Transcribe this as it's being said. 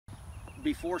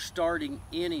before starting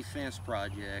any fence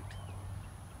project,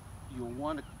 you'll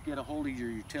want to get a hold of your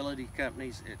utility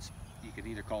companies. You can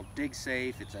either call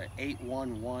DigSafe, it's an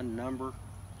 811 number.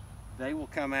 They will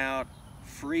come out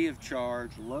free of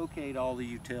charge, locate all the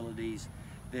utilities,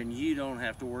 then you don't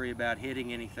have to worry about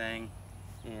hitting anything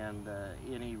and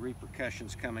any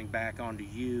repercussions coming back onto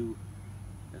you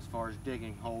as far as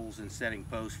digging holes and setting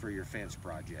posts for your fence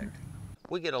project.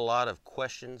 We get a lot of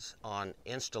questions on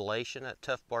installation at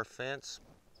Tough Bar Fence,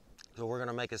 so we're going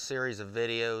to make a series of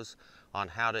videos on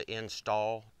how to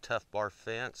install Tough Bar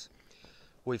Fence.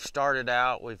 We've started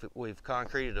out, we've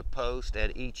concreted a post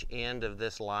at each end of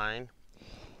this line,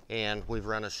 and we've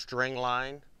run a string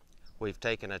line. We've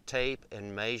taken a tape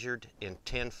and measured in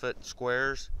 10-foot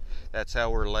squares. That's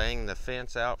how we're laying the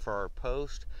fence out for our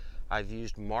post. I've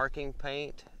used marking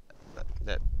paint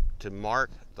to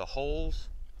mark the holes.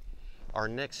 Our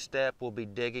next step will be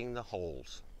digging the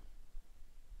holes.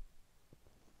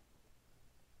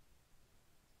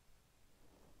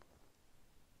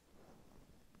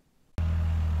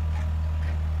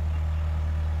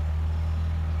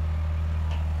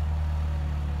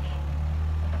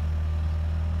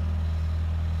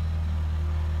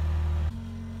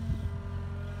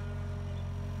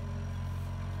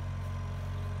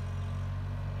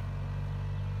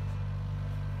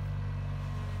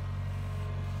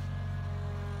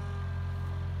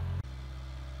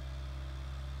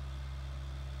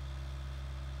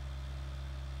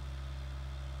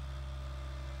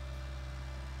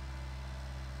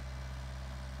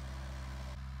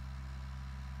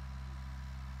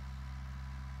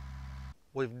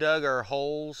 We've dug our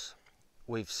holes,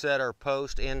 we've set our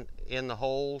post in the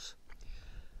holes.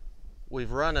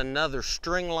 We've run another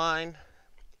string line,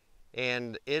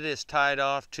 and it is tied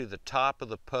off to the top of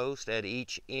the post at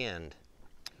each end.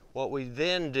 What we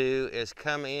then do is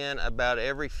come in about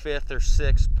every 5th or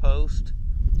 6th post,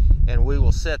 and we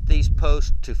will set these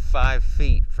posts to 5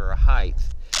 feet for a height.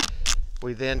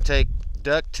 We then take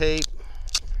duct tape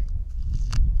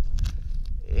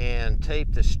and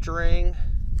tape the string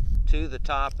to the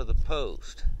top of the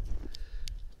post.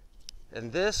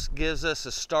 And this gives us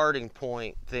a starting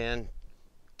point then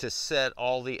to set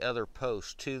all the other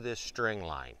posts to this string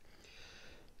line.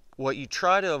 What you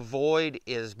try to avoid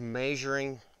is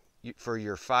measuring for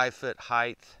your 5-foot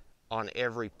height on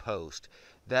every post.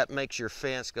 That makes your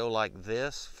fence go like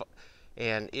this.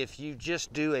 And if you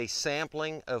just do a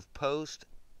sampling of posts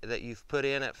that you've put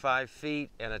in at 5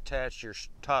 feet and attach your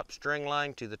top string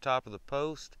line to the top of the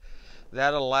post,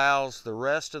 that allows the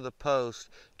rest of the post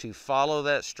to follow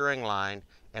that string line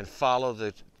and follow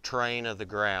the terrain of the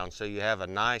ground. So you have a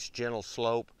nice gentle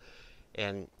slope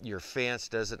and your fence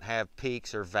doesn't have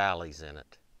peaks or valleys in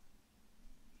it.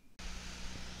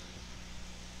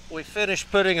 We finished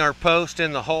putting our posts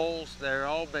in the holes. They're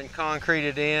all been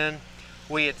concreted in.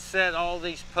 We had set all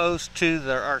these posts to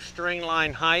our string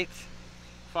line height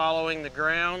following the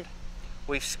ground.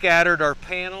 We've scattered our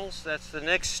panels. That's the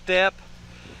next step.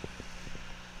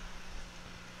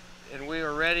 And we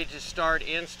are ready to start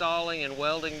installing and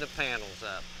welding the panels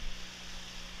up.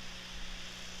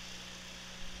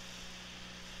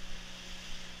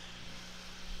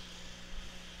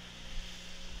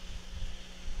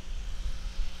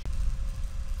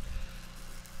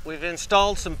 We've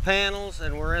installed some panels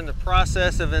and we're in the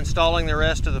process of installing the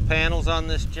rest of the panels on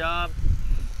this job.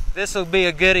 This will be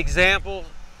a good example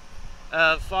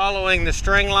of following the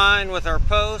string line with our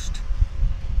post.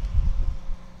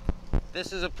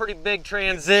 This is a pretty big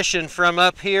transition from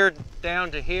up here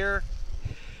down to here.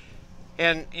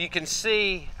 And you can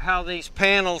see how these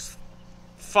panels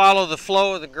follow the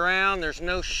flow of the ground. There's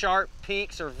no sharp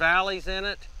peaks or valleys in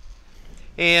it.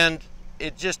 And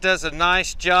it just does a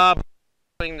nice job of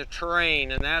following the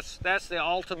terrain. And that's the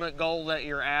ultimate goal that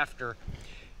you're after.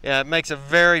 It makes a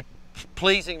very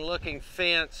pleasing looking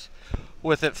fence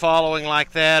with it following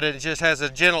like that. It just has a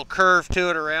gentle curve to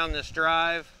it around this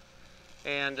drive.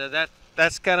 And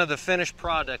that's kind of the finished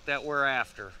product that we're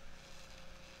after.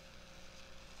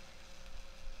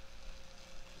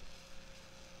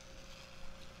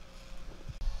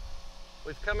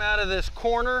 We've come out of this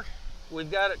corner. We've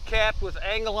got it capped with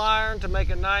angle iron to make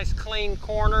a nice clean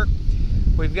corner.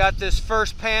 We've got this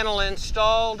first panel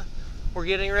installed. We're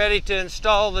getting ready to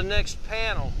install the next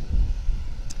panel.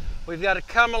 We've got a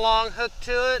come along hook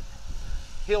to it.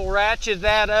 He'll ratchet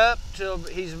that up till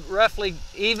he's roughly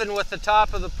even with the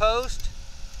top of the post.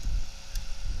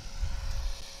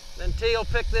 Then T will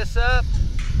pick this up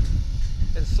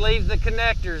and sleeve the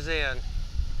connectors in.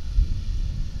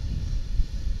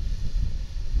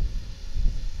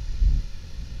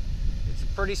 It's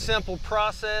Pretty simple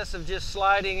process of just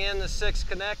sliding in the 6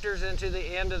 connectors into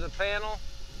the end of the panel.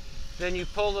 Then you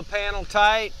pull the panel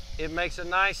tight. It makes a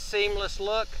nice seamless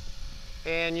look,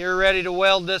 and you're ready to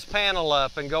weld this panel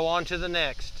up and go on to the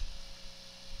next.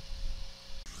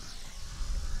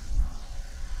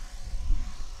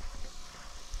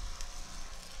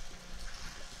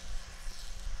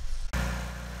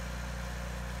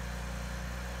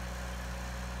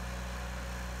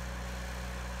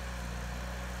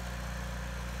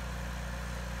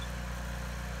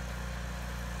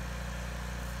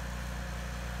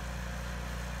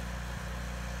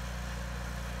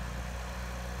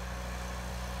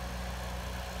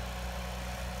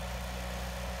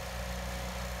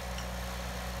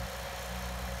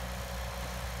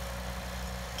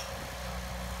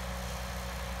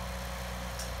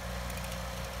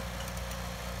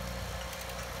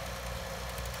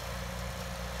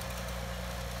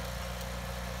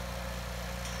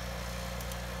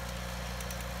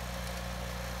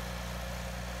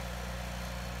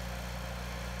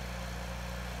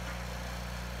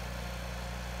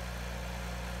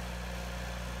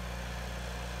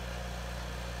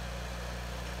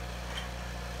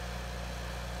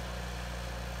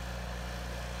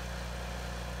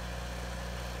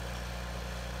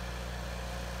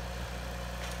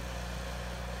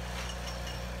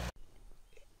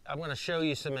 I'm going to show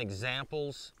you some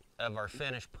examples of our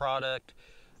finished product.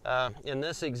 In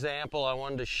this example, I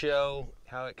wanted to show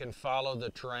how it can follow the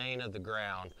terrain of the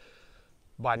ground.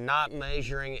 By not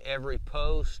measuring every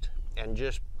post and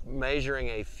just measuring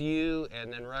a few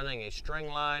and then running a string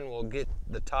line will get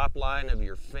the top line of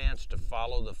your fence to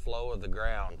follow the flow of the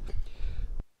ground.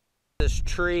 This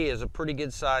tree is a pretty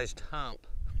good sized hump.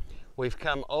 We've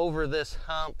come over this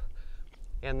hump,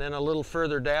 and then a little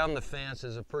further down the fence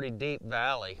is a pretty deep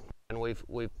valley. And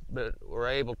we're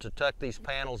able to tuck these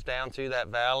panels down through that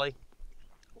valley.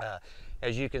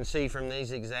 As you can see from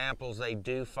these examples, they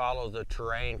do follow the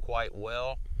terrain quite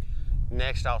well.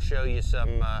 Next, I'll show you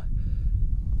some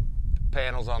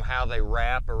panels on how they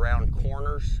wrap around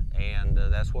corners, and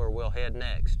that's where we'll head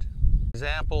next.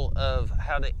 Example of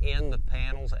how to end the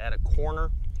panels at a corner.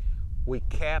 We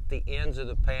cap the ends of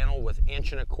the panel with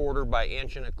 1¼ by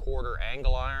 1¼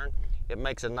 angle iron. It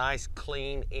makes a nice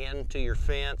clean end to your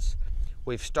fence.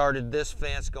 We've started this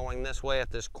fence going this way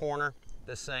at this corner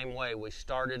the same way. We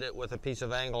started it with a piece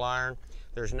of angle iron.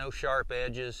 There's no sharp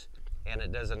edges, and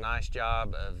it does a nice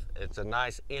job of, it's a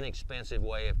nice inexpensive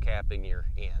way of capping your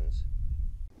ends.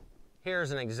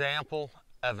 Here's an example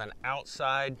of an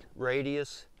outside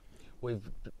radius.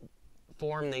 We've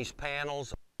formed these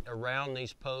panels around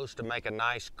these posts to make a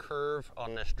nice curve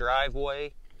on this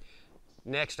driveway.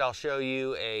 Next, I'll show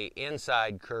you an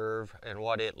inside curve and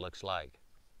what it looks like.